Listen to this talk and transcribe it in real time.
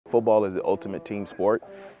Football is the ultimate team sport,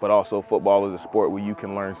 but also football is a sport where you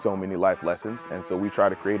can learn so many life lessons. And so we try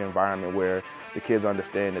to create an environment where the kids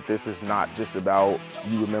understand that this is not just about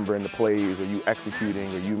you remembering the plays or you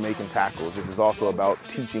executing or you making tackles. This is also about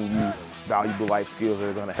teaching you valuable life skills that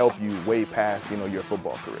are going to help you way past, your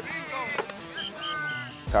football career.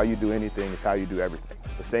 How you do anything is how you do everything.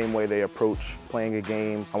 The same way they approach playing a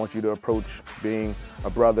game, I want you to approach being a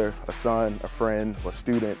brother, a son, a friend, a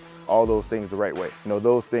student, all those things the right way.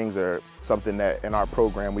 Those things are something that in our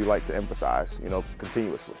program we like to emphasize,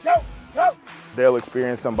 continuously. They'll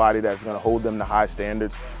experience somebody that's going to hold them to high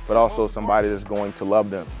standards, but also somebody that's going to love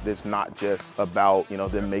them. It's not just about,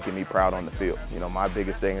 them making me proud on the field. My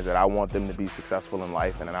biggest thing is that I want them to be successful in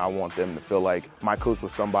life, and I want them to feel like my coach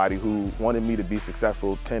was somebody who wanted me to be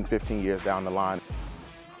successful 10, 15 years down the line.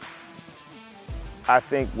 I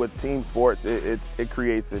think with team sports, it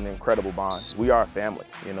creates an incredible bond. We are a family.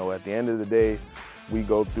 At the end of the day, we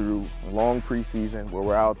go through long preseason where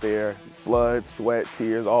we're out there, blood, sweat,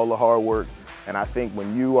 tears, all the hard work. And I think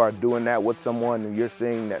when you are doing that with someone and you're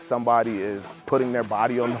seeing that somebody is putting their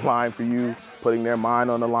body on the line for you, putting their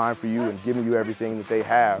mind on the line for you and giving you everything that they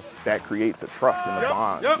have, that creates a trust and a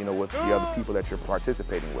bond, with the other people that you're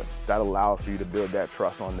participating with. That allows for you to build that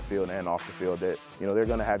trust on the field and off the field that, they're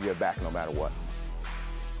gonna have your back no matter what.